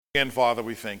Again, Father,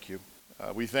 we thank you.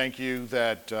 We thank you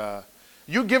that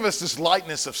you give us this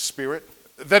lightness of spirit,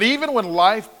 that even when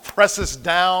life presses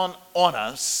down on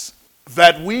us,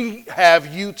 that we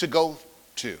have you to go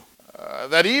to.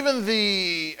 That even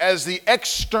as the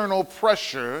external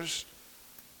pressures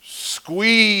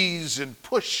squeeze and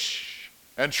push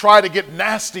and try to get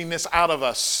nastiness out of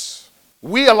us,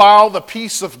 we allow the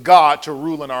peace of God to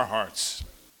rule in our hearts.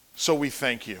 So we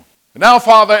thank you. Now,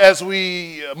 Father, as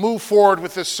we move forward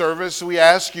with this service, we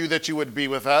ask you that you would be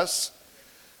with us,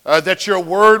 that your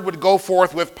word would go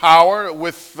forth with power,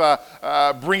 with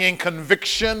bringing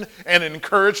conviction and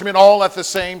encouragement all at the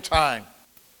same time.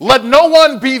 Let no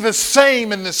one be the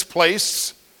same in this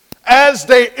place as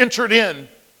they entered in.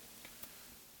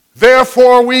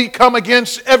 Therefore, we come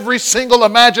against every single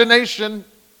imagination,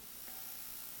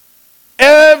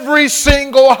 every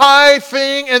single high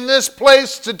thing in this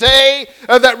place today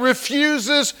that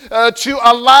refuses to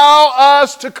allow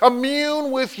us to commune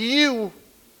with you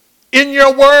in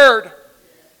your word.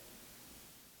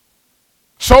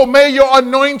 So may your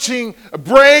anointing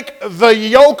break the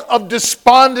yoke of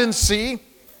despondency.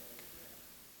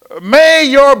 May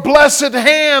your blessed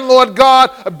hand, Lord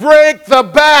God, break the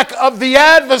back of the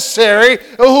adversary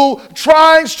who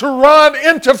tries to run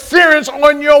interference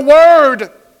on your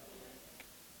word.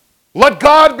 Let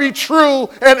God be true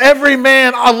and every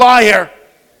man a liar.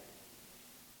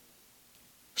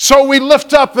 So we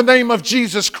lift up the name of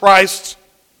Jesus Christ.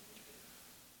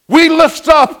 We lift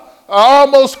up our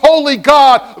most holy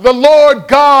God, the Lord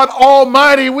God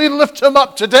Almighty. We lift him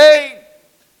up today.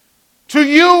 To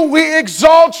you we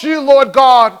exalt you, Lord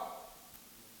God.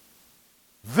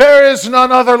 There is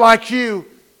none other like you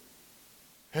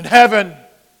in heaven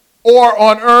or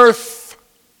on earth.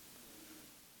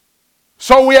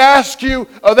 So we ask you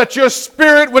that your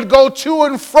spirit would go to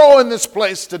and fro in this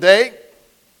place today.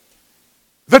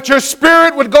 That your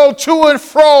spirit would go to and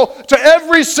fro to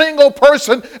every single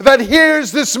person that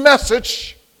hears this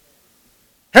message.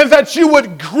 And that you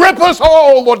would grip us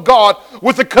all, Lord God,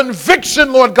 with the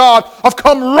conviction, Lord God, of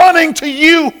come running to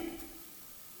you.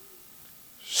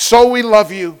 So we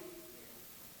love you.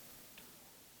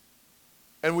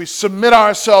 And we submit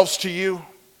ourselves to you.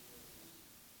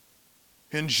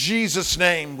 In Jesus'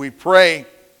 name we pray.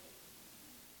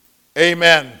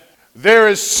 Amen. There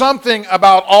is something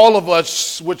about all of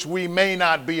us which we may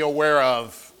not be aware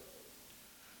of.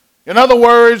 In other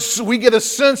words, we get a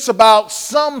sense about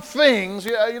some things,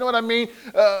 you know what I mean?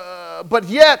 But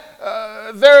yet,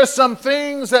 there are some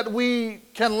things that we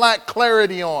can lack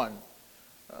clarity on.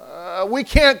 We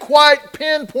can't quite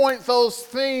pinpoint those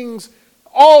things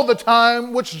all the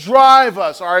time which drive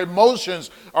us, our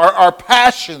emotions, our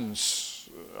passions,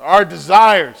 our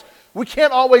desires. We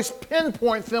can't always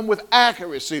pinpoint them with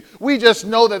accuracy. We just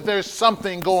know that there's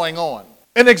something going on.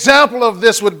 An example of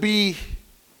this would be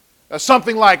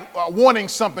something like wanting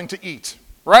something to eat,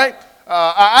 right?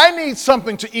 I need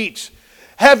something to eat.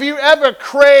 Have you ever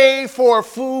craved for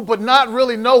food but not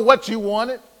really know what you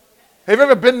wanted? Have you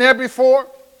ever been there before?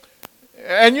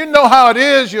 And you know how it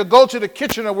is. You go to the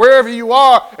kitchen or wherever you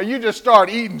are and you just start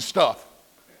eating stuff.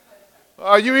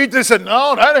 You eat this and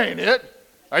no, that ain't it.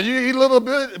 You eat a little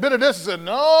bit of this and say,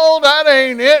 no, that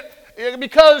ain't it.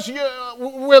 Because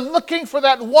we're looking for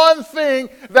that one thing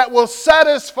that will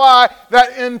satisfy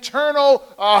that internal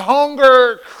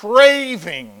hunger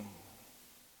craving.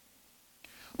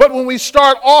 But when we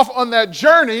start off on that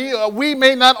journey, we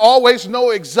may not always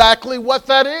know exactly what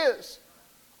that is.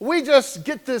 We just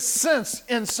get this sense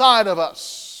inside of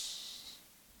us.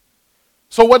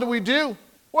 So what do?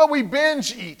 Well, we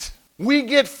binge eat. We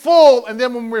get full, and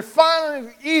then when we're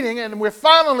finally eating and we're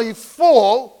finally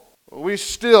full, we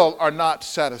still are not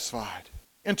satisfied.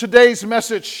 In today's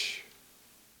message,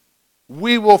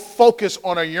 we will focus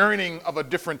on a yearning of a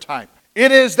different type.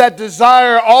 It is that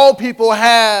desire all people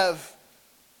have,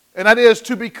 and that is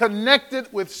to be connected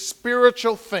with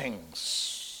spiritual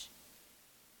things.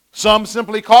 Some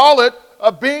simply call it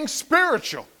being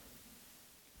spiritual.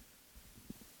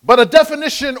 But a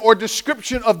definition or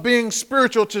description of being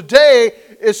spiritual today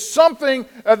is something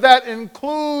that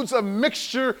includes a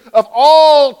mixture of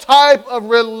all type of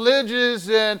religious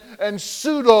and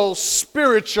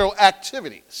pseudo-spiritual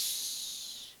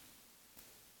activities.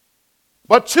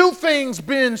 But two things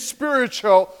being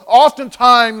spiritual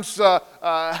oftentimes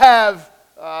have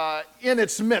in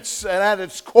its midst and at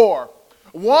its core.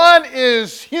 One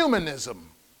is humanism.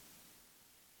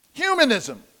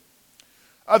 Humanism.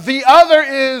 The other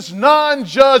is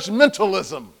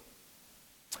non-judgmentalism.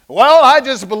 Well, I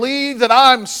just believe that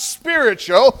I'm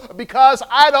spiritual because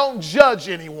I don't judge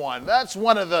anyone. That's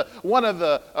one of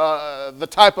the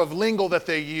type of lingo that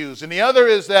they use. And the other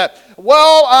is that,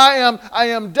 well, I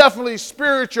am definitely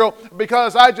spiritual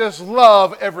because I just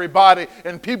love everybody,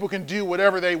 and people can do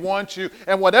whatever they want to,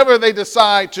 and whatever they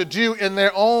decide to do in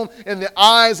the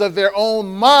eyes of their own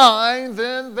mind,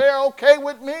 then they're okay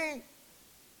with me.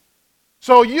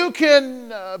 So you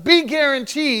can be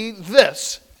guaranteed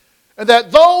this. And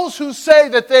that those who say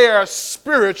that they are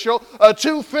spiritual,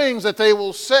 two things that they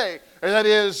will say. And that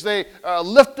is, they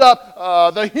lift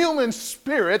up the human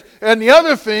spirit. And the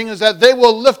other thing is that they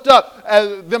will lift up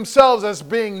themselves as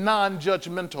being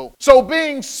non-judgmental. So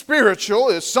being spiritual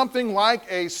is something like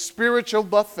a spiritual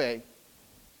buffet.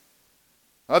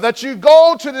 That you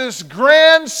go to this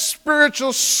grand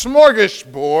spiritual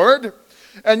smorgasbord,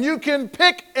 and you can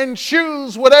pick and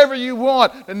choose whatever you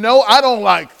want. And no, I don't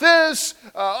like this.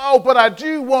 But I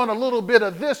do want a little bit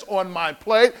of this on my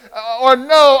plate. Or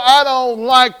no, I don't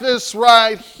like this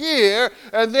right here.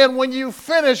 And then when you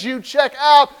finish, you check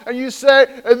out and you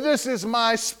say, this is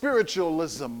my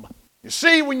spiritualism. You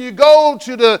see, when you go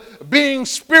to the being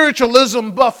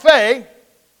spiritualism buffet,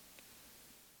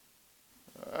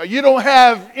 you don't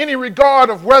have any regard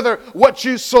of whether what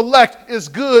you select is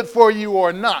good for you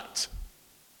or not.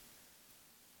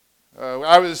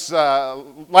 I was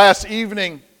last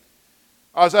evening,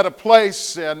 I was at a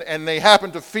place and they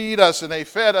happened to feed us, and they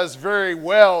fed us very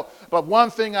well. But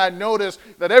one thing I noticed,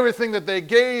 that everything that they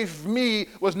gave me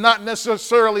was not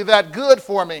necessarily that good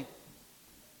for me.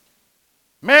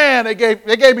 Man, they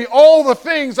gave me all the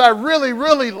things I really,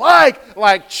 really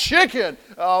like chicken,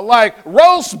 like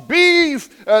roast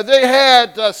beef. They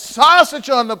had sausage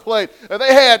on the plate.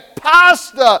 They had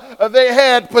pasta. They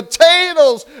had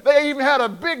potatoes. They even had a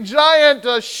big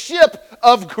giant ship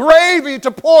of gravy to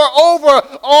pour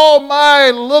over all my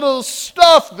little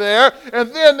stuff there. And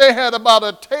then they had about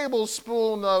a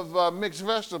tablespoon of mixed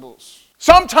vegetables.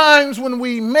 Sometimes when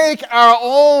we make our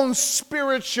own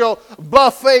spiritual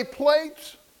buffet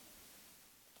plate,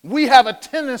 we have a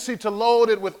tendency to load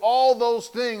it with all those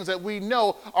things that we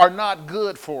know are not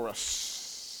good for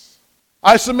us.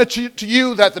 I submit to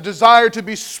you that the desire to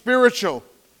be spiritual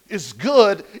is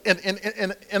good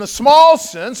in a small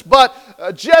sense,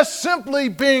 but just simply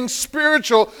being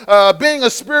spiritual, being a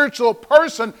spiritual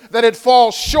person, that it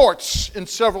falls short in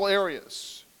several areas.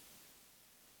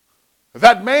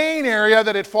 That main area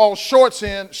that it falls short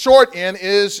in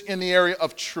is in the area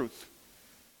of truth.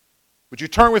 Would you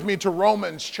turn with me to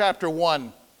Romans chapter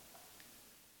 1,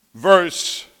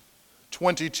 verse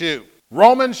 22.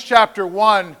 Romans chapter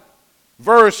 1,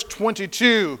 verse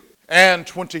 22 and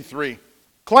 23.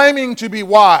 Claiming to be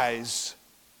wise,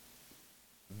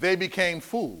 they became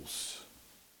fools,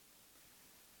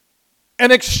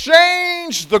 and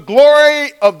exchanged the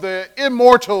glory of the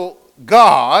immortal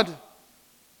God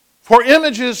for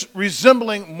images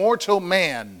resembling mortal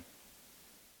man,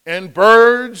 and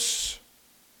birds,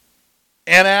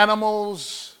 and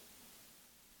animals,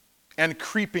 and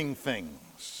creeping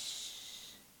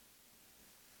things.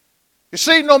 You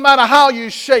see, no matter how you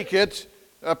shake it,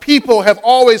 people have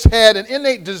always had an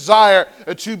innate desire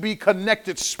to be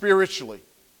connected spiritually.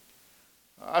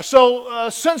 So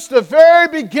since the very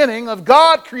beginning of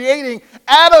God creating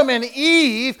Adam and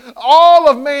Eve, all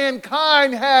of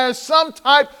mankind has some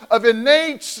type of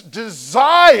innate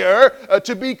desire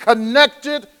to be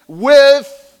connected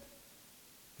with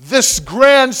this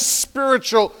grand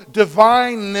spiritual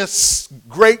divineness,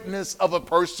 greatness of a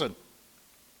person.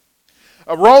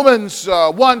 Romans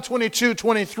 1, 22,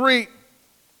 23.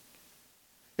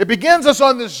 It begins us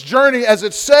on this journey as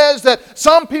it says that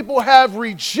some people have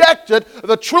rejected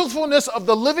the truthfulness of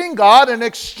the living God and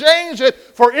exchanged it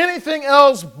for anything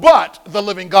else but the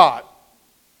living God.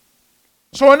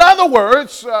 So in other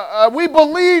words, we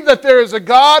believe that there is a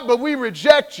God, but we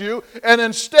reject you, and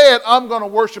instead I'm going to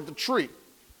worship the tree.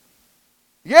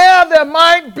 Yeah, there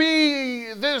might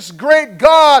be this great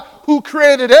God who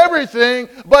created everything,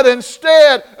 but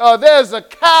instead there's a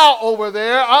cow over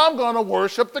there. I'm going to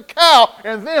worship the cow,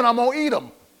 and then I'm going to eat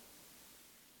him.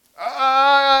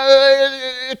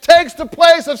 It takes the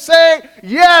place of saying,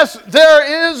 yes,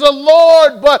 there is a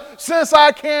Lord, but since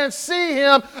I can't see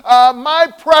him,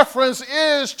 my preference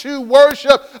is to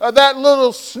worship that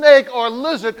little snake or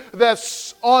lizard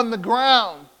that's on the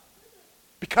ground,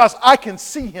 because I can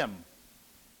see him.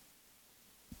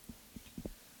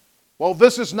 Well,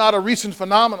 this is not a recent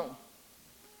phenomenon,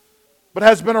 but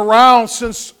has been around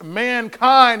since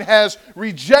mankind has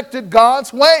rejected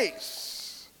God's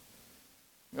ways.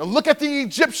 Look at the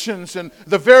Egyptians and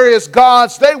the various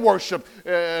gods they worship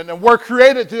and were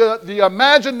created to the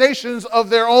imaginations of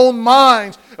their own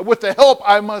minds with the help,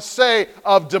 I must say,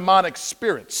 of demonic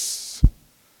spirits.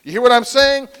 You hear what I'm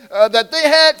saying? That they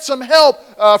had some help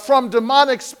from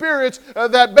demonic spirits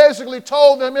that basically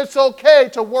told them it's okay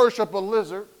to worship a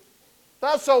lizard.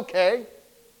 That's okay.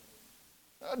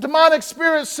 Demonic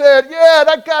spirits said, yeah,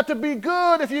 that got to be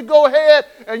good if you go ahead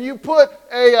and you put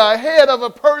a head of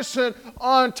a person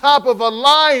on top of a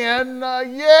lion.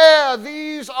 Yeah,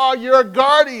 these are your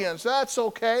guardians. That's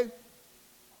okay.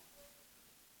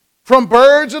 From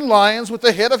birds and lions with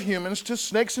the head of humans to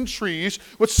snakes and trees,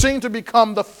 which seem to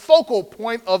become the focal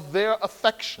point of their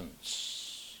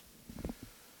affections.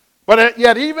 But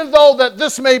yet, even though that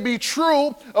this may be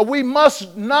true, we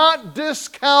must not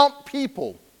discount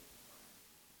people.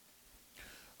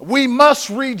 We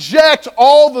must reject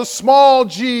all the small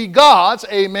g gods,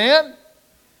 amen,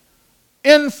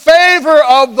 in favor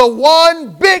of the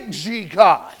one big G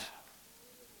God.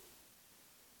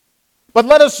 But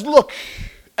let us look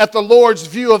at the Lord's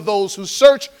view of those who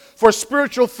search for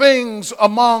spiritual things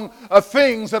among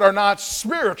things that are not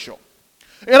spiritual.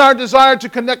 In our desire to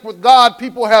connect with God,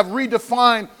 people have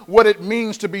redefined what it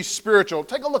means to be spiritual.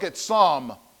 Take a look at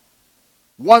Psalm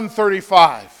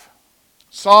 135.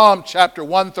 Psalm chapter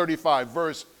 135,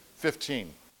 verse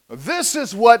 15. This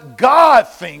is what God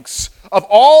thinks of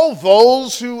all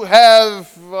those who have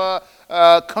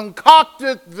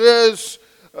concocted this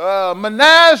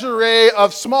menagerie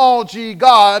of small g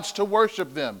gods to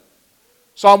worship them.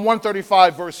 Psalm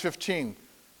 135, verse 15.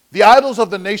 The idols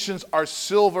of the nations are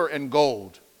silver and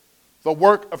gold, the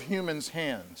work of humans'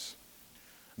 hands.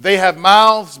 They have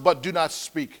mouths but do not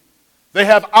speak. They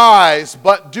have eyes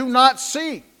but do not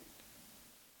see.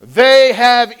 They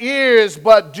have ears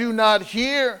but do not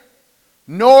hear,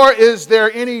 nor is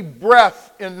there any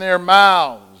breath in their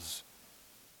mouths.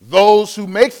 Those who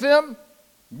make them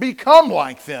become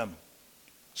like them.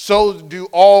 So do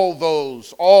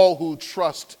all who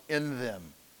trust in them.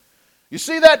 You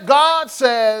see that God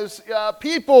says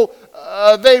people,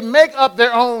 they make up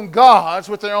their own gods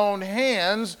with their own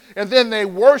hands, and then they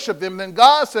worship them. Then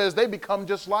God says they become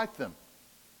just like them.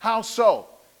 How so?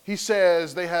 He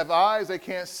says they have eyes they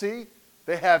can't see,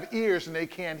 they have ears and they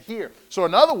can't hear. So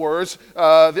in other words,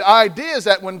 the idea is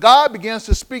that when God begins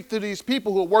to speak to these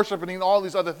people who are worshiping all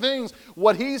these other things,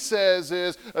 what he says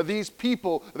is these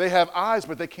people, they have eyes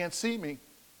but they can't see me.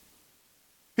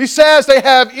 He says they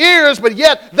have ears but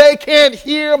yet they can't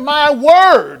hear my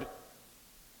word.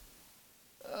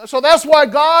 So that's why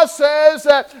God says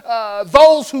that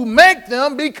those who make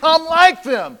them become like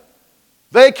them.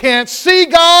 They can't see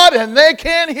God and they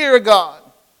can't hear God.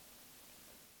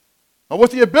 And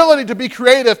with the ability to be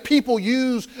creative, people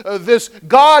use this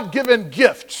God-given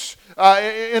gift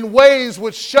in ways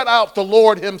which shut out the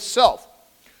Lord himself.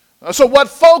 So what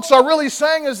folks are really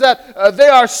saying is that they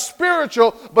are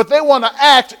spiritual, but they want to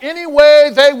act any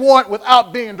way they want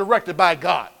without being directed by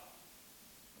God.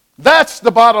 That's the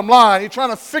bottom line. You're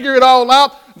trying to figure it all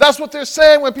out. That's what they're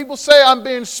saying when people say I'm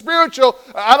being spiritual.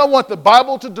 I don't want the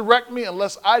Bible to direct me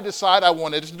unless I decide I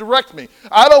want it to direct me.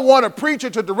 I don't want a preacher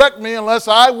to direct me unless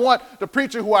I want the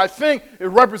preacher who I think is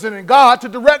representing God to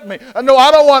direct me. No,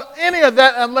 I don't want any of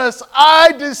that unless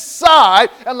I decide,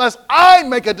 unless I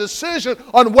make a decision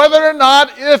on whether or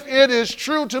not if it is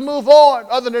true to move on.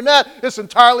 Other than that, it's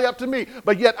entirely up to me.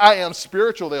 But yet I am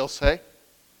spiritual, they'll say.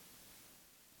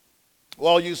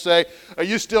 Well, you say, are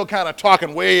you still kind of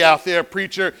talking way out there,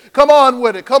 preacher? Come on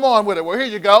with it, come on with it. Well, here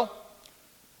you go.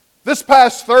 This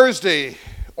past Thursday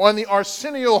on the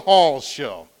Arsenio Hall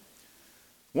show,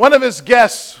 one of his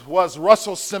guests was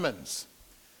Russell Simmons.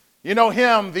 You know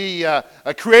him, the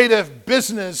creative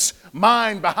business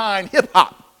mind behind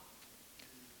hip-hop.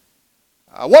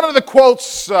 One of the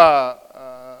quotes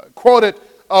quoted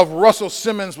of Russell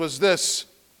Simmons was this.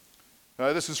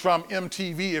 This is from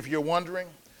MTV, if you're wondering.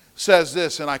 Says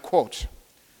this, and I quote,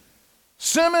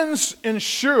 Simmons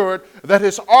ensured that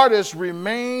his artists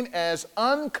remain as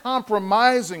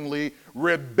uncompromisingly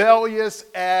rebellious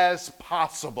as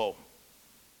possible.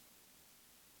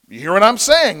 You hear what I'm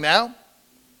saying now?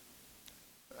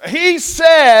 He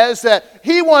says that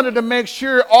he wanted to make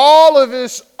sure all of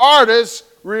his artists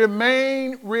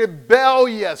remain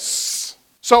rebellious.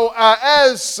 So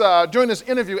during this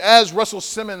interview, as Russell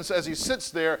Simmons, as he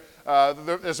sits there,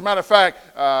 as a matter of fact,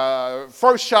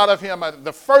 first shot of him,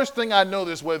 the first thing I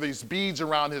noticed were these beads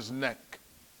around his neck.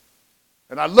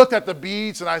 And I looked at the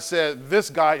beads and I said,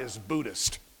 this guy is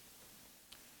Buddhist.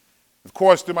 Of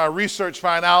course, through my research,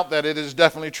 find out that it is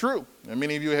definitely true. And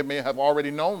many of you may have already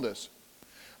known this.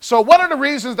 So one of the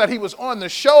reasons that he was on the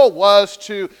show was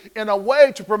to, in a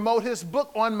way, to promote his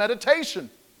book on meditation.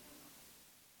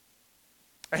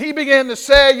 And he began to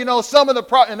say, some of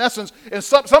the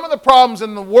some of the problems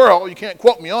in the world, you can't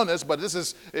quote me on this, but this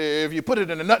is, if you put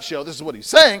it in a nutshell, this is what he's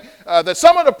saying, that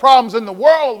some of the problems in the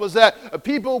world was that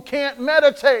people can't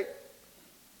meditate,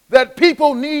 that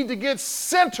people need to get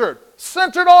centered.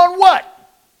 Centered on what?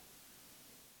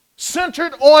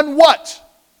 Centered on what?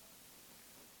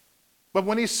 But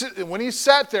when he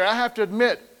sat there, I have to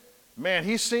admit, man,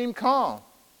 he seemed calm.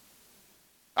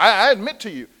 I admit to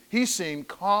you, he seemed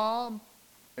calm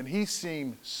and he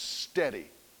seemed steady.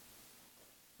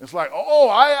 It's like,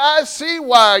 I see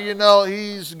why,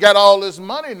 he's got all this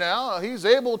money now. He's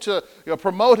able to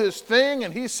promote his thing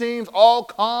and he seems all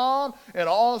calm and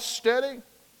all steady.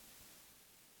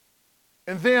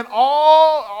 And then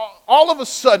all of a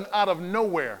sudden, out of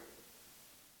nowhere,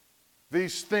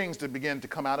 these things that began to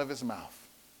come out of his mouth.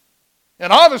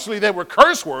 And obviously they were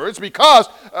curse words because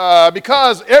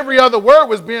every other word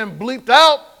was being bleeped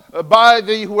out by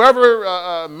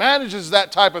whoever manages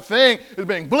that type of thing. Is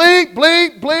being bleep,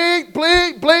 bleep, bleep,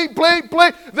 bleep, bleep, bleep,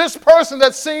 bleep. This person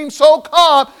that seems so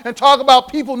calm and talk about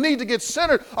people need to get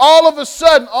centered, all of a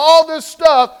sudden, all this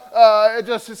stuff,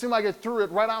 it seemed like it threw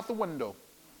it right out the window.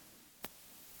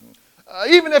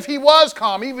 Even if he was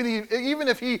calm, even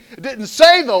if he didn't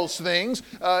say those things,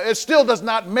 it still does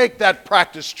not make that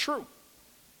practice true.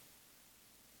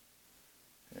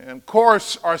 And of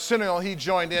course, Arsenio, he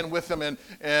joined in with them,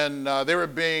 and they were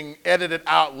being edited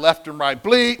out left and right.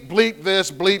 Bleep, bleep this,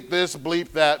 bleep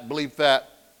that, bleep that.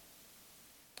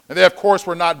 And they, of course,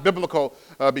 were not biblical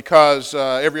because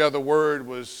every other word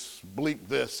was bleep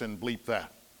this and bleep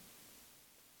that.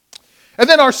 And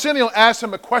then Arsenio asked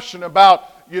him a question about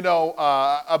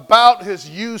his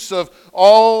use of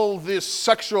all these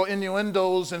sexual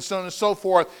innuendos and so on and so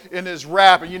forth in his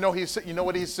rap. And you know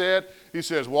what he said? He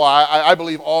says, well, I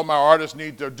believe all my artists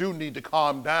need to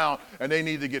calm down and they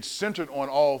need to get centered on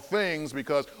all things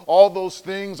because all those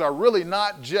things are really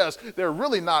they're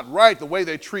really not right the way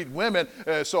they treat women.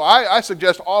 So I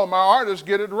suggest all of my artists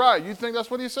get it right. You think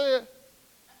that's what he said?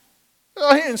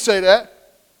 No, he didn't say that.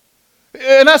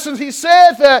 In essence, he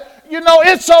said that,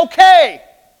 it's okay.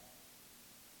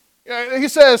 He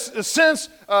says, since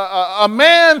a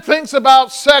man thinks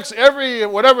about sex every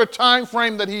whatever time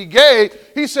frame that he gave,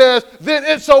 he says, then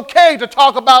it's okay to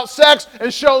talk about sex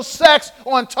and show sex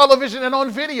on television and on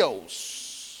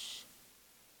videos.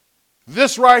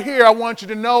 This right here, I want you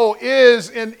to know, is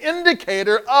an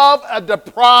indicator of a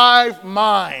deprived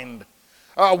mind.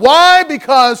 Why?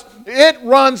 Because it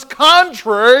runs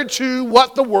contrary to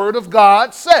what the Word of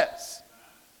God says.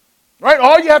 Right?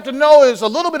 All you have to know is a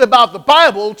little bit about the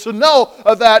Bible to know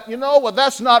that,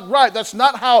 that's not right. That's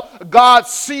not how God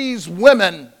sees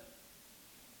women.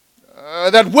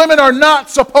 That women are not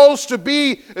supposed to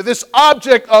be this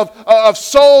object of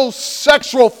sole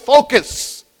sexual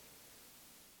focus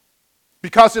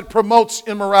because it promotes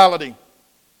immorality.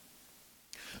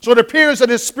 So it appears that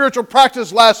his spiritual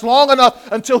practice lasts long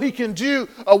enough until he can do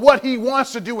what he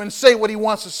wants to do and say what he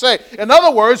wants to say. In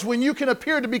other words, when you can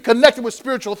appear to be connected with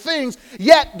spiritual things,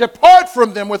 yet depart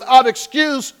from them without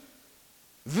excuse,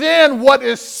 then what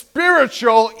is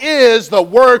spiritual is the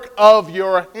work of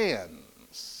your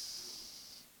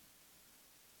hands.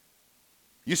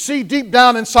 You see, deep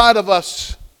down inside of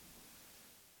us,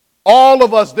 all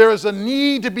of us, there is a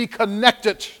need to be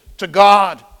connected to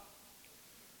God.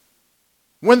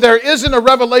 When there isn't a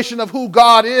revelation of who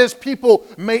God is, people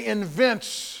may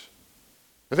invent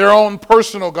their own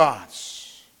personal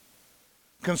gods.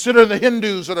 Consider the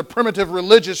Hindus or the primitive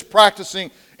religious practicing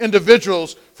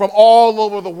individuals from all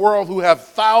over the world who have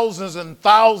thousands and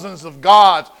thousands of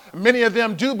gods. Many of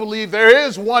them do believe there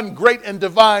is one great and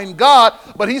divine God,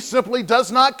 but he simply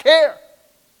does not care.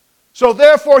 So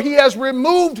therefore, he has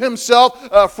removed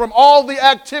himself from all the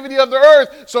activity of the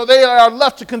earth. So they are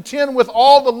left to contend with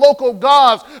all the local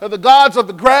gods, the gods of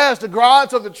the grass, the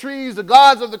gods of the trees, the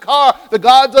gods of the car, the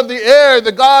gods of the air,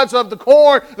 the gods of the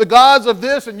corn, the gods of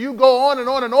this, and you go on and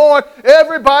on and on.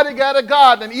 Everybody got a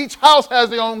god, and each house has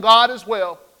their own god as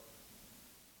well.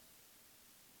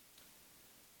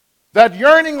 That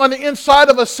yearning on the inside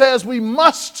of us says we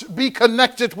must be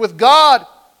connected with God.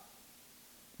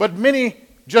 But many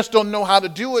just don't know how to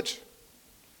do it.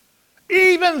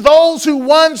 Even those who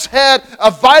once had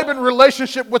a vibrant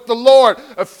relationship with the Lord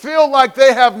feel like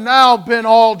they have now been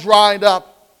all dried up.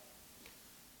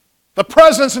 The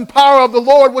presence and power of the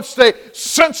Lord, which they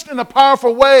sensed in a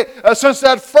powerful way since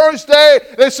that first day,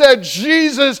 they said,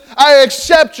 Jesus, I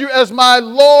accept you as my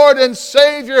Lord and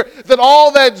Savior. That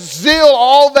all that zeal,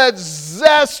 all that zest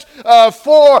zest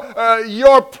for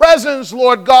your presence,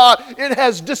 Lord God, it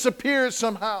has disappeared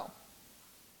somehow.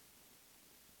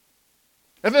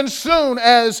 And then soon,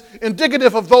 as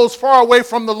indicative of those far away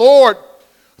from the Lord,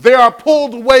 they are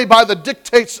pulled away by the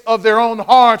dictates of their own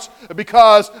hearts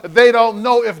because they don't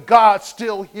know if God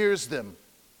still hears them.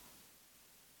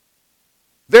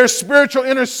 Their spiritual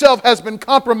inner self has been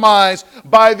compromised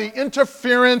by the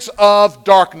interference of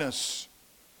darkness.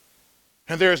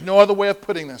 And there is no other way of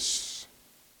putting this.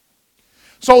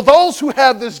 So those who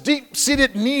have this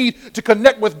deep-seated need to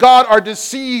connect with God are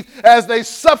deceived as they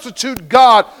substitute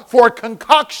God for a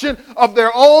concoction of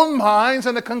their own minds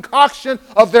and a concoction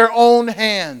of their own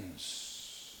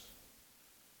hands.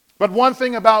 But one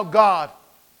thing about God,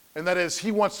 and that is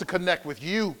He wants to connect with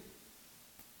you,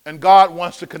 and God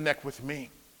wants to connect with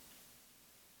me.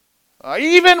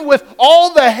 Even with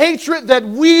all the hatred that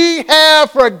we have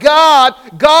for God,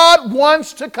 God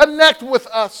wants to connect with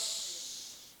us.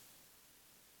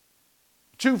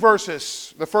 Two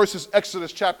verses. The first is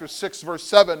Exodus chapter 6, verse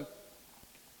 7.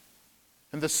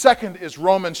 And the second is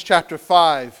Romans chapter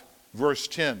 5, verse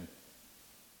 10.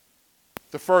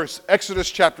 The first, Exodus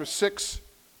chapter 6,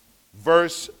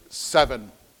 verse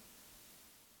 7.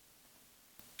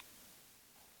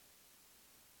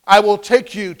 I will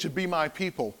take you to be my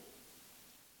people,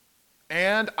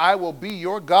 and I will be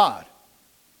your God.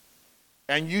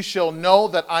 And you shall know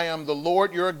that I am the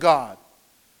Lord your God,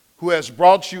 who has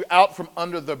brought you out from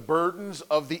under the burdens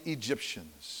of the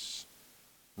Egyptians.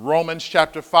 Romans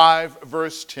chapter 5,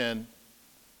 verse 10.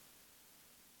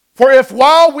 For if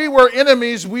while we were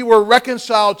enemies, we were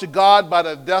reconciled to God by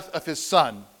the death of his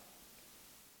Son,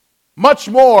 much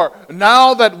more,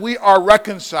 now that we are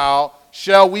reconciled,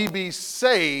 shall we be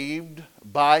saved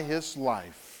by his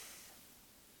life.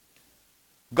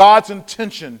 God's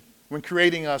intention when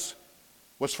creating us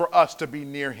was for us to be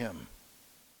near him.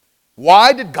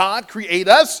 Why did God create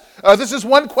us? This is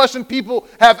one question people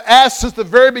have asked since the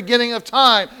very beginning of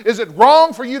time. Is it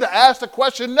wrong for you to ask the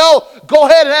question? No. Go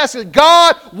ahead and ask it.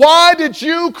 God, why did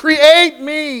you create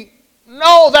me?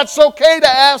 No, that's okay to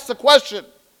ask the question.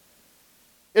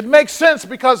 It makes sense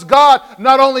because God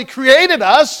not only created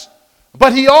us,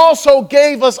 but he also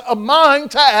gave us a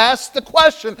mind to ask the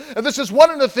question. And this is one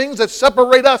of the things that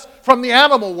separate us from the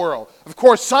animal world. Of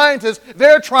course, scientists,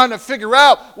 they're trying to figure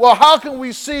out, well, how can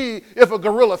we see if a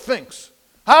gorilla thinks?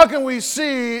 How can we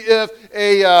see if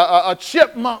a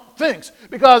chipmunk thinks?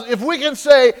 Because if we can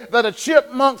say that a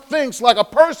chipmunk thinks like a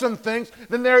person thinks,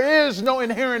 then there is no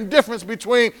inherent difference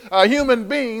between human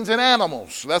beings and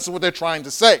animals. That's what they're trying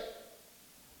to say.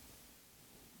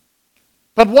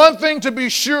 But one thing to be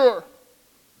sure,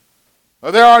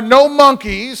 there are no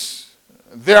monkeys,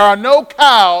 there are no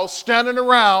cows standing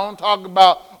around talking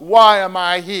about, why am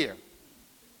I here?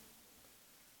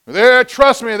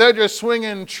 Trust me, they're just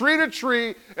swinging tree to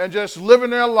tree and just living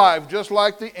their life just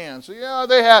like the ants. Yeah,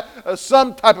 they have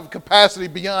some type of capacity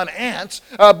beyond ants,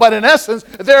 but in essence,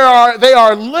 they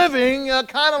are living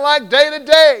kind of like day to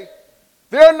day.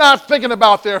 They're not thinking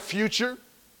about their future.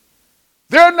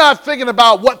 They're not thinking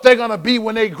about what they're going to be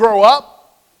when they grow up.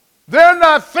 They're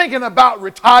not thinking about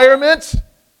retirement.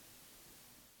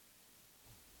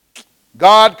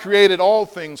 God created all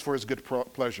things for his good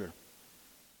pleasure.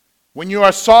 When you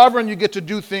are sovereign, you get to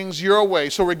do things your way.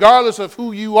 So regardless of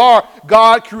who you are,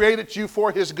 God created you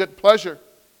for his good pleasure.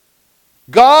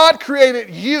 God created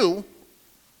you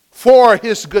for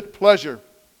his good pleasure.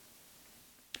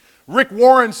 Rick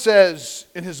Warren says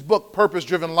in his book,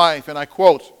 Purpose-Driven Life, and I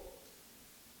quote,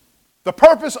 "The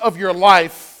purpose of your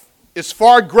life is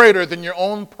far greater than your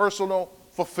own personal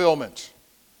fulfillment.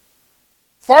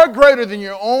 Far greater than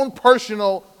your own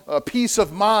personal peace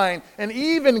of mind, and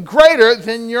even greater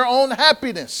than your own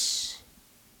happiness.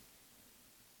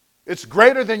 It's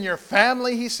greater than your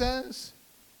family," he says,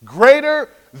 greater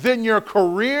than your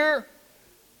career,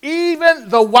 even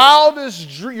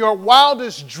your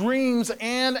wildest dreams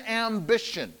and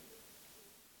ambition.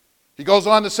 He goes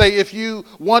on to say, if you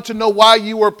want to know why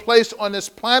you were placed on this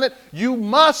planet, you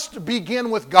must begin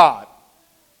with God.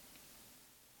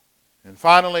 And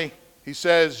finally, he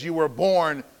says, you were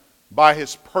born by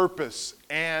his purpose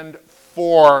and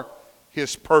for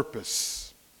his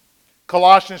purpose.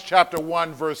 Colossians chapter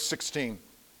 1, verse 16.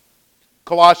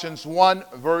 Colossians 1,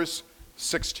 verse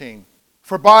 16.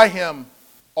 For by him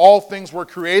all things were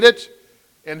created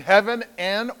in heaven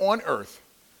and on earth,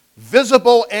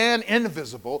 visible and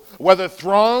invisible, whether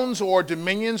thrones or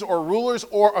dominions or rulers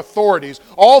or authorities.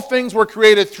 All things were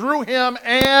created through him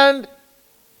and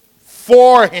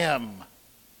for him.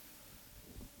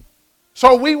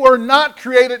 So we were not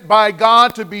created by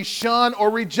God to be shunned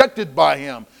or rejected by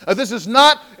him. This is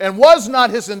not and was not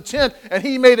his intent, and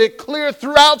he made it clear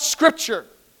throughout Scripture.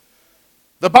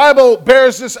 The Bible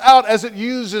bears this out as it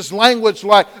uses language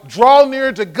like, draw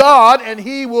near to God and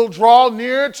he will draw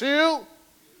near to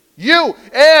you,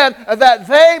 and that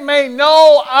they may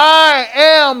know I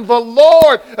am the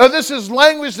Lord. This is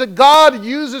language that God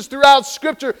uses throughout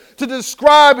Scripture to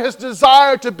describe his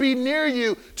desire to be near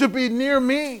you, to be near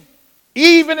me.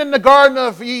 Even in the Garden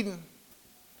of Eden,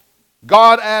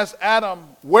 God asked Adam,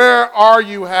 where are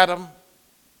you, Adam?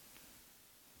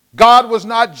 God was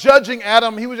not judging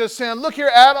Adam. He was just saying, look here,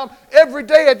 Adam, every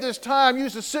day at this time you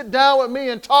used to sit down with me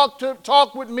and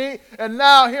talk with me, and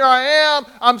now here I am.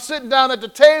 I'm sitting down at the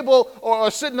table or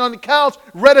sitting on the couch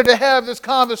ready to have this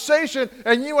conversation,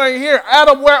 and you ain't here.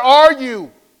 Adam, where are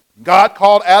you? God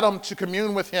called Adam to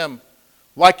commune with him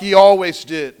like he always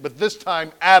did, but this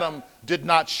time Adam did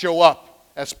not show up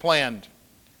as planned.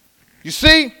 You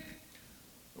see,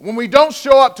 when we don't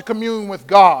show up to commune with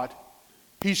God,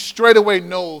 he straight away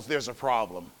knows there's a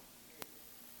problem.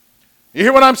 You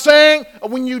hear what I'm saying?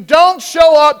 When you don't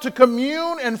show up to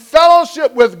commune and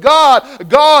fellowship with God,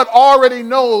 God already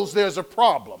knows there's a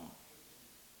problem.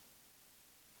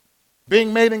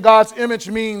 Being made in God's image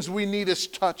means we need his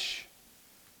touch.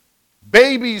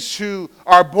 Babies who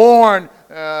are born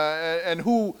and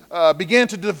who begin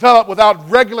to develop without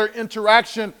regular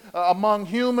interaction among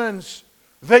humans,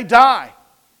 they die.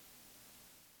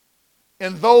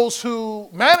 And those who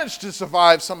manage to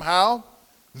survive somehow,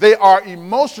 they are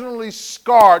emotionally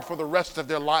scarred for the rest of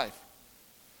their life.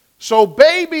 So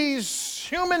babies,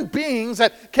 human beings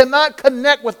that cannot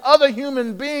connect with other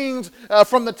human beings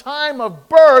from the time of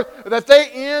birth, that they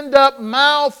end up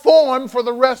malformed for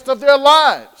the rest of their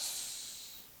lives.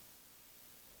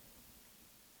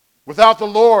 Without the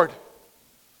Lord,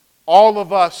 all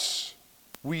of us,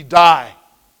 we die.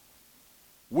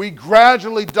 We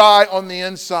gradually die on the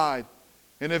inside.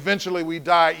 And eventually we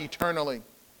die eternally.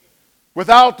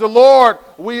 Without the Lord,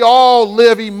 we all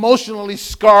live emotionally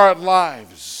scarred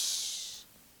lives.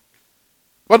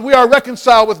 But we are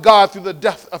reconciled with God through the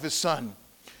death of his Son.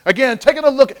 Again, taking a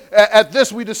look at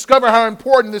this, we discover how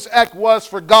important this act was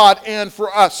for God and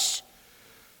for us.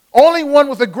 Only one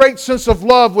with a great sense of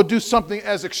love would do something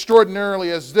as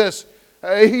extraordinarily as this.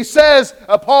 He says,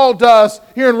 Paul does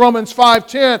here in Romans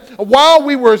 5:10, while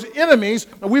we were enemies,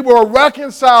 we were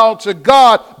reconciled to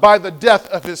God by the death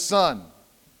of his Son.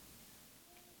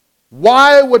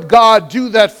 Why would God do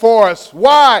that for us?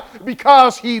 Why?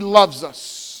 Because he loves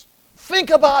us.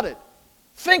 Think about it.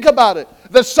 Think about it.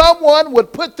 That someone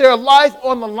would put their life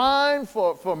on the line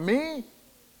for me.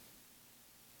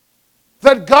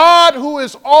 That God, who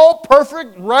is all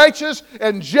perfect, righteous,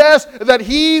 and just, that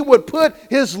he would put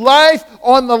his life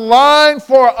on the line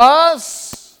for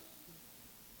us.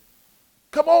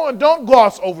 Come on, don't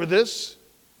gloss over this.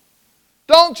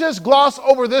 Don't just gloss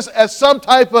over this as some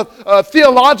type of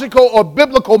theological or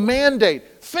biblical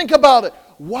mandate. Think about it.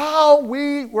 While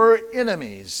we were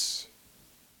enemies,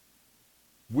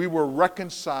 we were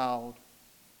reconciled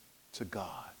to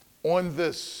God. On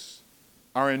this,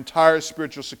 our entire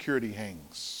spiritual security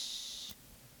hangs.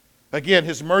 Again,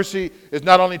 his mercy is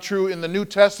not only true in the New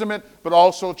Testament, but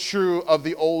also true of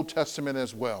the Old Testament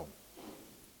as well.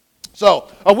 So,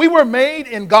 we were made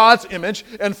in God's image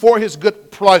and for his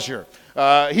good pleasure.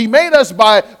 He made us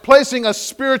by placing a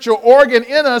spiritual organ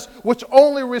in us which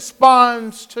only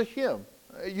responds to him.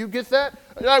 You get that?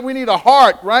 We need a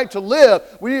heart, right, to live.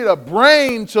 We need a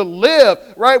brain to live,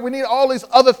 right? We need all these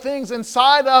other things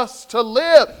inside us to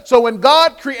live. So when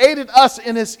God created us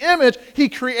in his image, he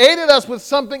created us with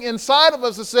something inside of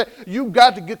us that said, you've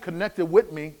got to get connected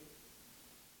with me.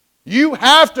 You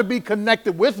have to be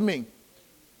connected with me.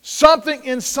 Something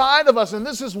inside of us, and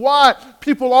this is why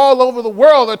people all over the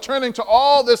world are turning to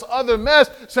all this other mess,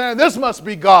 saying this must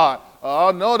be God.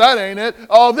 Oh, no, that ain't it.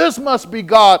 Oh, this must be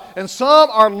God. And some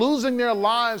are losing their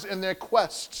lives in their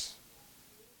quests.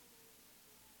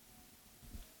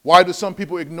 Why do some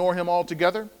people ignore him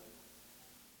altogether?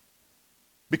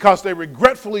 Because they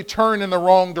regretfully turn in the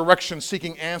wrong direction,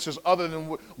 seeking answers other than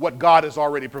what God has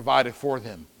already provided for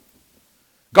them.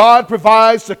 God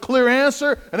provides a clear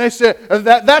answer, and they say,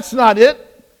 that's not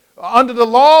it. Under the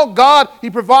law, God, he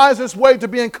provides this way to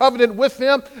be in covenant with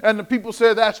him, and the people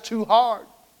say that's too hard.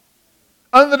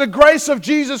 Under the grace of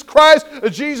Jesus Christ,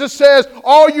 Jesus says,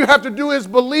 all you have to do is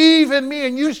believe in me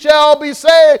and you shall be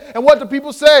saved. And what do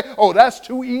people say? Oh, that's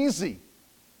too easy.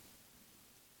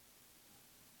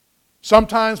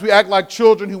 Sometimes we act like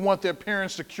children who want their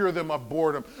parents to cure them of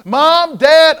boredom. Mom,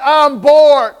 Dad, I'm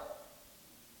bored.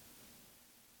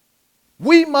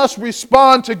 We must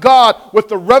respond to God with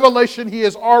the revelation He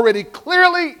has already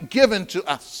clearly given to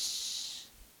us.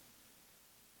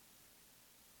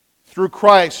 Through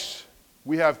Christ,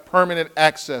 we have permanent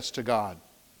access to God.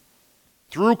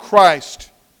 Through Christ,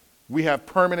 we have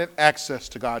permanent access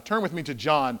to God. Turn with me to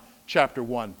John chapter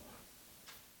 1.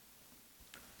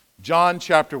 John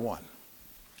chapter 1,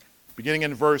 beginning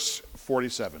in verse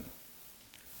 47.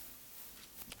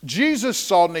 Jesus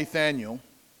saw Nathanael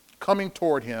coming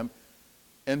toward him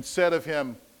and said of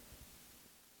him,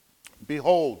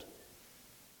 "Behold,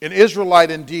 an Israelite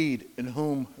indeed, in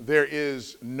whom there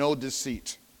is no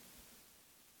deceit."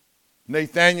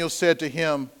 Nathanael said to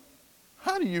him,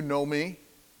 "How do you know me?"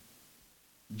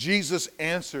 Jesus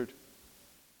answered,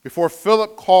 "Before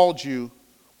Philip called you,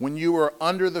 when you were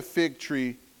under the fig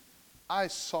tree, I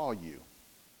saw you."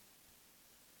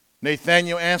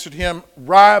 Nathanael answered him,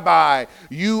 "Rabbi,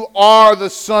 you are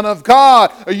the Son of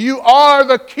God. You are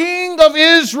the King of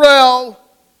Israel."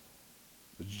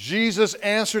 Jesus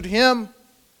answered him,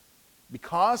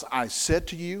 "Because I said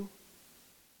to you,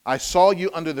 I saw you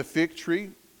under the fig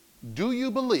tree, do you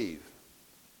believe?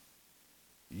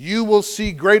 You will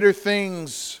see greater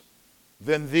things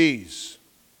than these."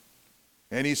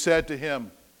 And he said to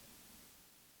him,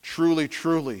 "Truly,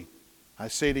 truly, I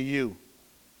say to you,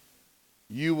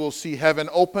 you will see heaven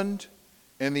opened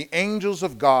and the angels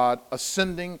of God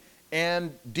ascending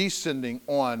and descending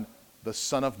on the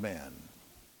Son of Man."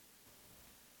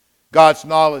 God's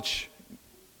knowledge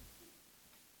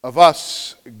of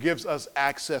us gives us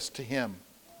access to Him.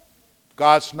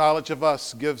 God's knowledge of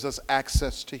us gives us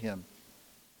access to Him.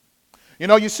 You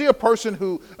know, you see a person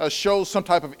who shows some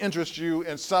type of interest in you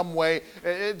in some way,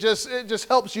 it just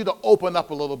helps you to open up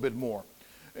a little bit more.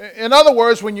 In other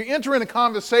words, when you enter in a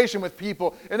conversation with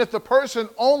people, and if the person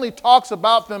only talks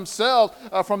about themselves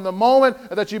from the moment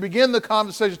that you begin the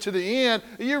conversation to the end,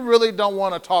 you really don't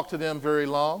want to talk to them very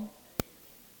long.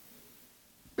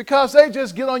 Because they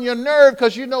just get on your nerve,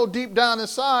 because you know deep down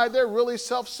inside they're really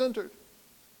self-centered.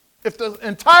 If the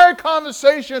entire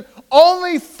conversation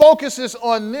only focuses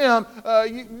on them,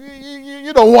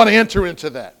 you don't want to enter into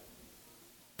that.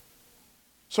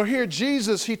 So here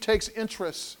Jesus, He takes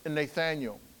interest in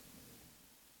Nathanael.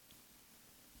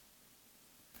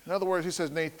 In other words, He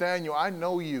says, "Nathanael, I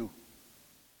know you.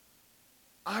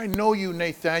 I know you,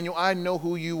 Nathanael. I know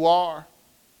who you are."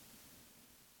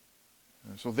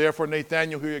 And so therefore,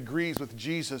 Nathanael, he agrees with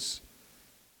Jesus.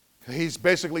 He's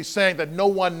basically saying that no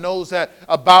one knows that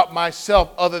about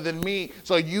myself other than me.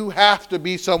 So you have to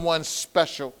be someone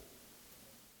special.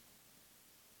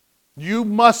 You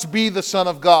must be the Son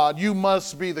of God. You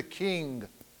must be the King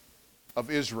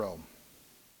of Israel.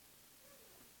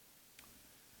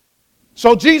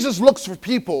 So Jesus looks for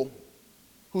people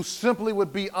who simply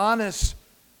would be honest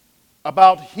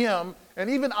about Him and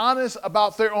even honest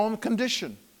about their own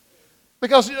condition.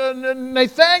 Because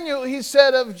Nathanael, he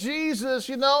said of Jesus,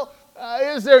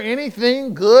 is there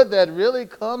anything good that really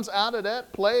comes out of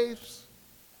that place?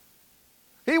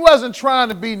 He wasn't trying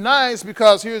to be nice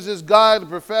because here's this guy that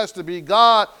professed to be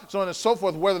God, so on and so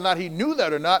forth, whether or not he knew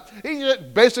that or not. He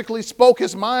just basically spoke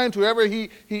his mind to whoever he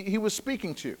was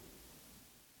speaking to.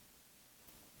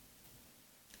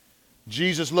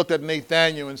 Jesus looked at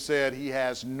Nathanael and said, he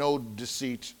has no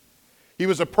deceit. He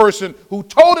was a person who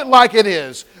told it like it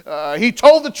is. He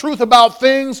told the truth about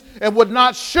things and would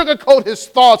not sugarcoat his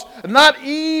thoughts, not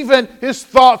even his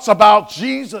thoughts about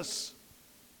Jesus.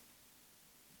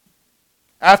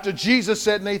 After Jesus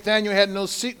said Nathanael had no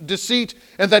deceit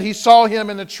and that he saw him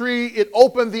in a tree, it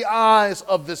opened the eyes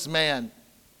of this man.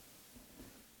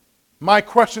 My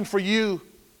question for you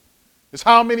is,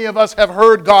 how many of us have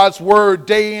heard God's word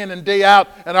day in and day out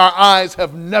and our eyes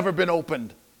have never been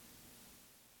opened?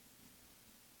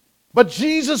 But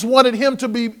Jesus wanted him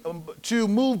to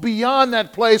move beyond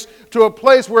that place to a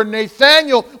place where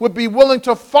Nathanael would be willing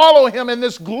to follow him in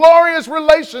this glorious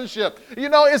relationship.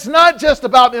 It's not just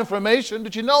about information.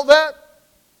 Did you know that?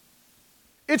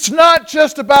 It's not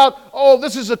just about,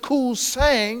 this is a cool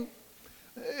saying.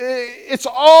 It's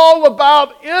all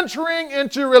about entering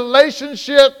into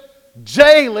relationship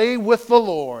daily with the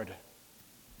Lord.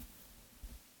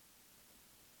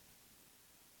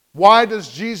 Why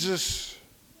does Jesus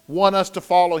want us to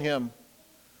follow him?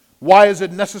 Why is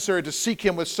it necessary to seek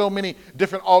him with so many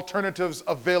different alternatives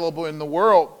available in the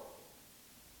world?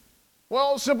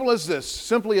 Well, simply as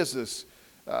this.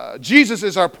 Jesus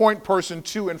is our point person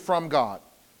to and from God.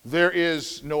 There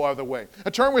is no other way.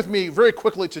 Turn with me very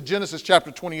quickly to Genesis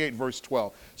chapter 28, verse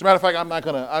 12. As a matter of fact, I'm not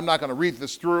going to read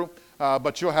this through,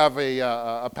 but you'll have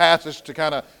a passage to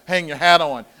kind of hang your hat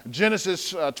on.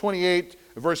 Genesis 28,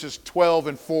 verses 12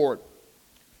 and forward.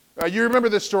 You remember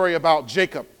this story about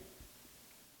Jacob.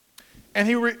 And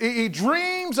he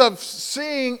dreams of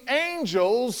seeing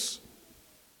angels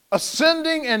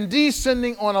ascending and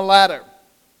descending on a ladder.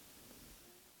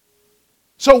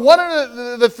 So one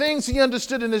of the things he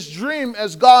understood in his dream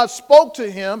as God spoke to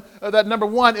him, that number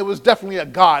one, it was definitely a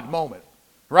God moment.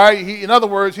 Right? In other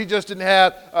words, he just didn't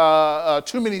have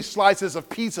too many slices of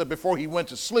pizza before he went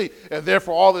to sleep. And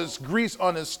therefore all this grease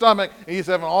on his stomach, and he's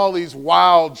having all these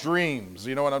wild dreams.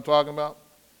 You know what I'm talking about?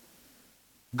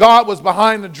 God was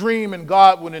behind the dream, and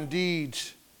God would indeed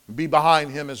be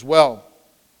behind him as well.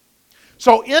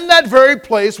 So in that very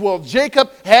place where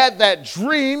Jacob had that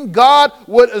dream, God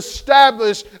would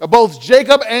establish both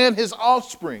Jacob and his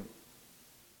offspring.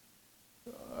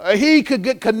 He could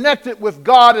get connected with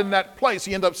God in that place.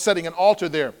 He ended up setting an altar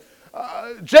there.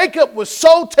 Jacob was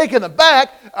so taken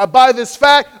aback by this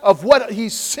fact of what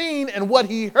he's seen and what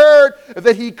he heard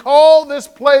that he called this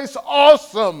place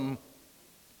awesome.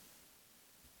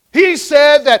 He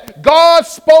said that God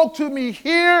spoke to me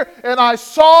here, and I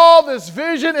saw this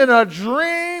vision in a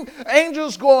dream,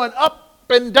 angels going up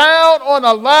and down on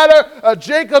a ladder.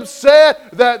 Jacob said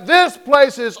that this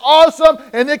place is awesome,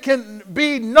 and it can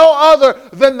be no other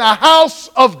than the house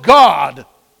of God.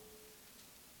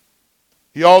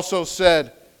 He also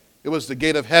said it was the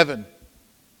gate of heaven.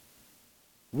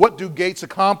 What do gates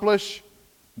accomplish?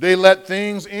 They let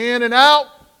things in and out.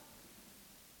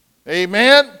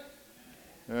 Amen.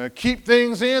 Keep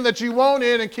things in that you want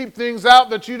in and keep things out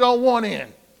that you don't want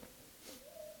in.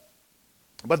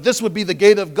 But this would be the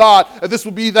gate of God. This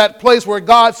would be that place where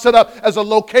God set up as a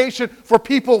location for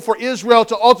people, for Israel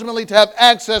to ultimately to have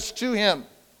access to him.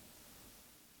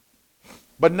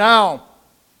 But now,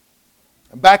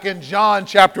 back in John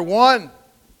chapter 1,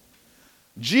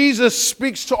 Jesus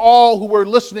speaks to all who were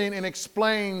listening and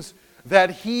explains that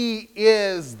he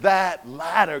is that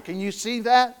ladder. Can you see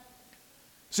that?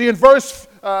 See, in verse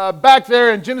back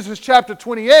there in Genesis chapter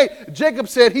 28, Jacob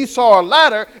said he saw a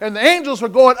ladder and the angels were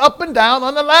going up and down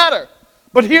on the ladder.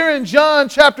 But here in John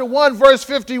chapter 1, verse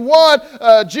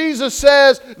 51, Jesus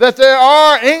says that there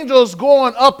are angels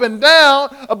going up and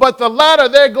down, but the ladder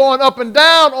they're going up and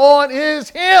down on is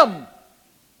him.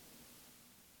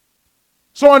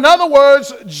 So in other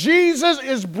words, Jesus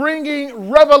is bringing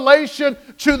revelation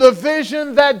to the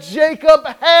vision that Jacob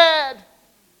had.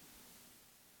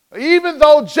 Even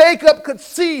though Jacob could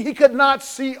see, he could not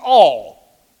see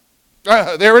all.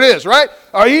 There it is, right?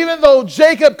 Or even though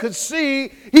Jacob could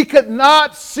see, he could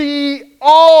not see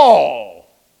all.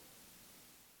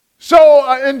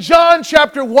 So in John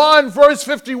chapter 1, verse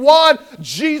 51,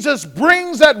 Jesus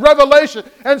brings that revelation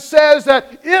and says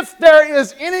that if there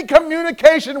is any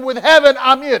communication with heaven,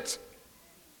 I'm it.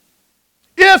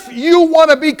 If you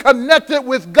want to be connected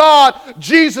with God,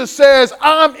 Jesus says,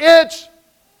 I'm it.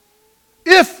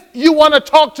 If you want to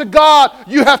talk to God,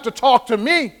 you have to talk to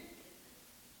me.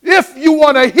 If you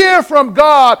want to hear from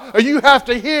God, you have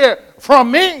to hear from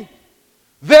me.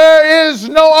 There is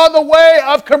no other way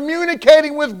of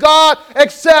communicating with God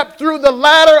except through the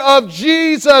ladder of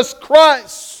Jesus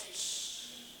Christ.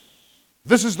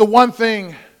 This is the one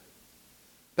thing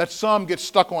that some get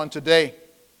stuck on today.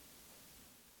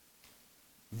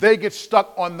 They get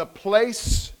stuck on the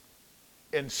place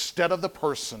instead of the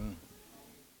person.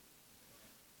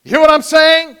 You hear what I'm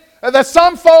saying? That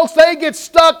some folks, they get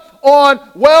stuck on,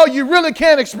 well, you really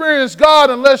can't experience God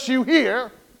unless you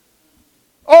hear.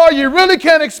 Or you really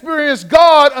can't experience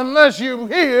God unless you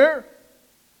hear.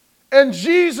 And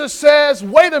Jesus says,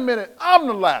 wait a minute, I'm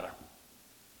the ladder.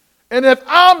 And if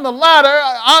I'm the ladder,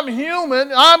 I'm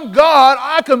human, I'm God,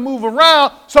 I can move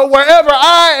around. So wherever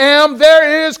I am,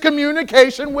 there is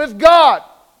communication with God.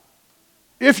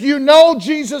 If you know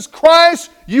Jesus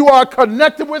Christ, you are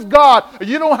connected with God.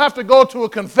 You don't have to go to a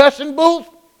confession booth.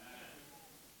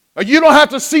 You don't have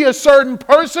to see a certain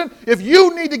person. If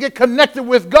you need to get connected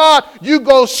with God, you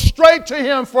go straight to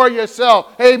him for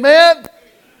yourself. Amen?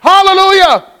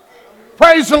 Hallelujah.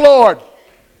 Praise the Lord.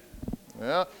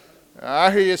 Yeah,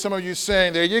 I hear some of you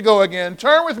saying, there you go again.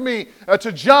 Turn with me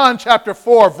to John chapter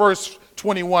 4, verse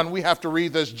 21. We have to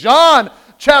read this. John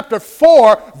chapter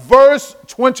 4, verse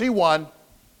 21.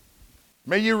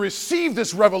 May you receive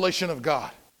this revelation of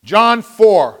God. John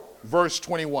 4, verse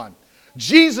 21.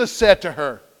 Jesus said to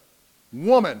her,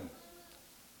 woman,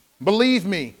 believe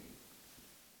me,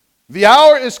 the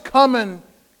hour is coming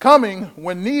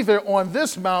when neither on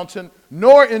this mountain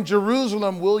nor in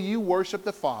Jerusalem will you worship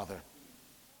the Father.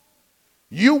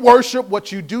 You worship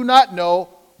what you do not know.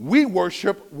 We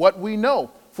worship what we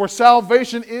know. For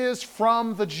salvation is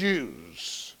from the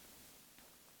Jews.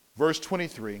 Verse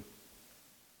 23.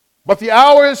 But the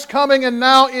hour is coming and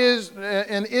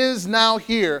is now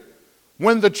here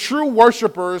when the true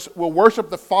worshipers will worship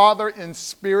the Father in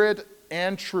spirit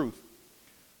and truth.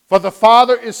 For the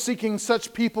Father is seeking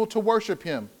such people to worship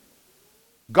him.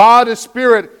 God is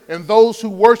spirit, and those who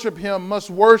worship him must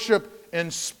worship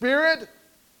in spirit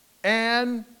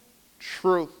and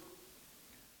truth.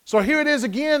 So here it is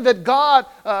again that God,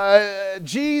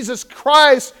 Jesus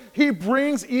Christ, he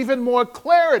brings even more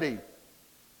clarity.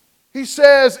 He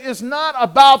says it's not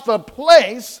about the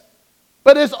place,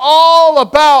 but it's all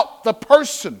about the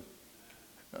person.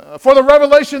 For the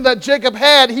revelation that Jacob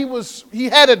had, he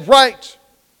had it right.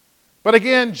 But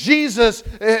again, Jesus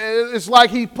is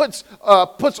like he puts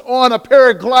on a pair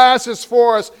of glasses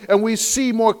for us, and we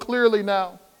see more clearly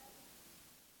now.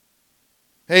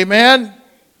 Amen.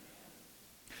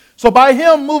 So by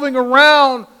him moving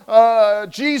around,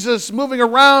 Jesus moving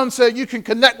around, said, you can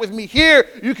connect with me here,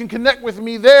 you can connect with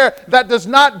me there. That does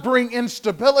not bring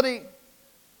instability.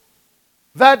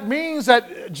 That means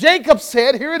that Jacob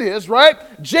said, here it is, right?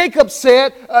 Jacob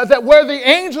said that where the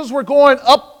angels were going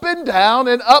up and down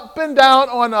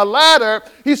on a ladder,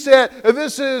 he said,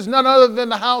 this is none other than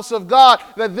the house of God,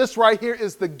 that this right here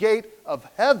is the gate of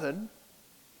heaven.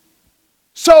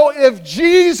 So if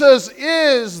Jesus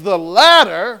is the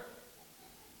ladder,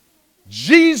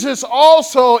 Jesus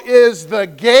also is the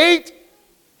gate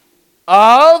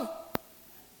of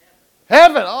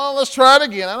heaven. Oh, let's try it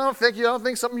again. I don't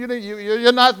think something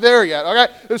you're not there yet.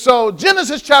 Okay. So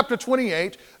Genesis chapter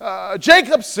 28,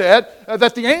 Jacob said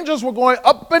that the angels were going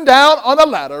up and down on a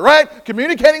ladder, right?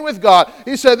 Communicating with God.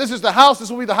 He said, this is the house.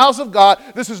 This will be the house of God.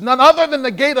 This is none other than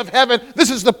the gate of heaven. This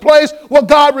is the place where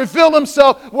God revealed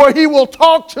himself, where he will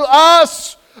talk to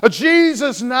us.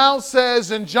 Jesus now says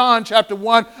in John chapter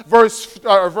 1, verse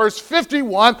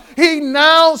 51, he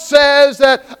now says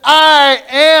that I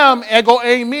am, ego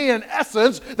eimi, in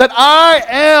essence, that I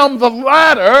am the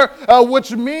ladder,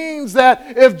 which means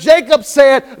that if Jacob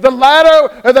said the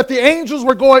ladder that the angels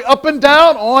were going up and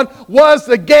down on was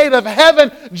the gate of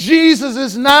heaven, Jesus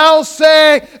is now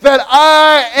saying that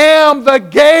I am the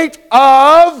gate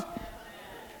of,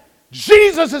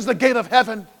 Jesus is the gate of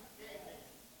heaven.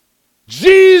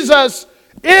 Jesus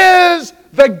is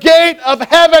the gate of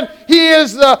heaven. He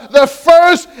is the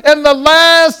first and the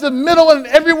last, the middle and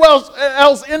everywhere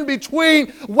else in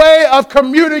between way of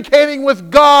communicating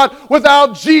with God.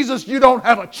 Without Jesus, you don't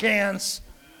have a chance.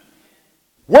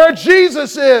 Where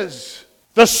Jesus is,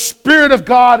 the Spirit of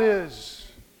God is.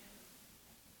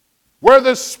 Where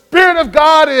the Spirit of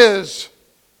God is,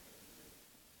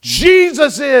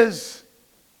 Jesus is.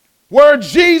 Where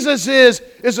Jesus is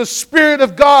the Spirit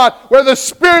of God. Where the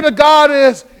Spirit of God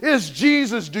is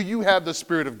Jesus. Do you have the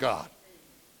Spirit of God?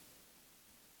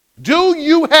 Do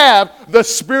you have the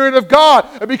Spirit of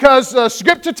God? Because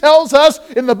Scripture tells us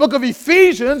in the book of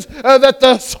Ephesians that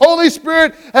the Holy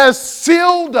Spirit has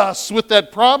sealed us with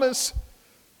that promise.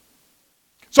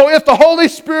 So if the Holy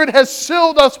Spirit has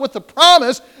sealed us with the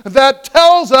promise, that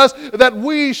tells us that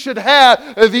we should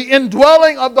have the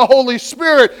indwelling of the Holy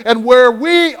Spirit. And where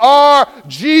we are,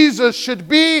 Jesus should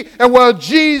be. And where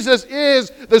Jesus is,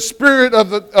 the Spirit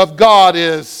of God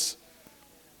is.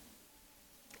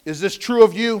 Is this true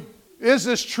of you? Is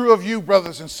this true of you,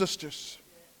 brothers and sisters?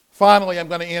 Finally, I'm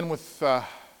going to end with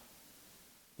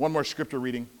one more scripture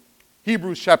reading.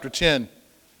 Hebrews chapter 10.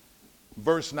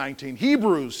 Verse 19.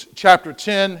 Hebrews chapter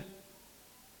 10,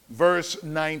 verse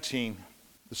 19.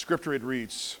 The scripture, it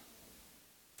reads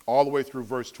all the way through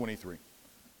verse 23.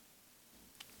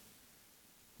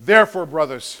 Therefore,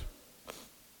 brothers,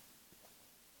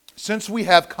 since we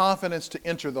have confidence to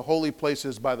enter the holy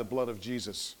places by the blood of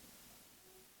Jesus,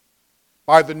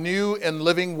 by the new and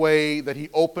living way that he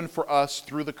opened for us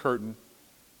through the curtain,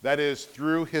 that is,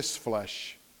 through his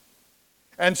flesh,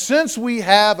 and since we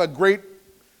have a great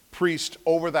priest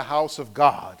over the house of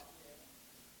God,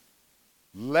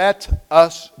 let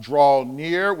us draw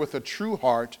near with a true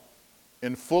heart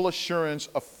in full assurance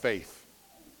of faith,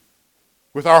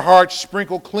 with our hearts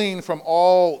sprinkled clean from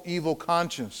all evil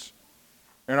conscience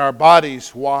and our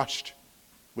bodies washed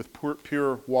with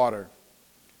pure water.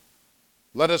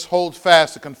 Let us hold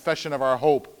fast the confession of our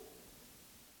hope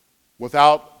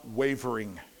without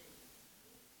wavering,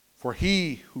 for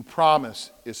he who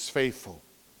promised is faithful.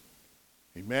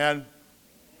 Amen.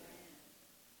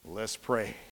 Let's pray.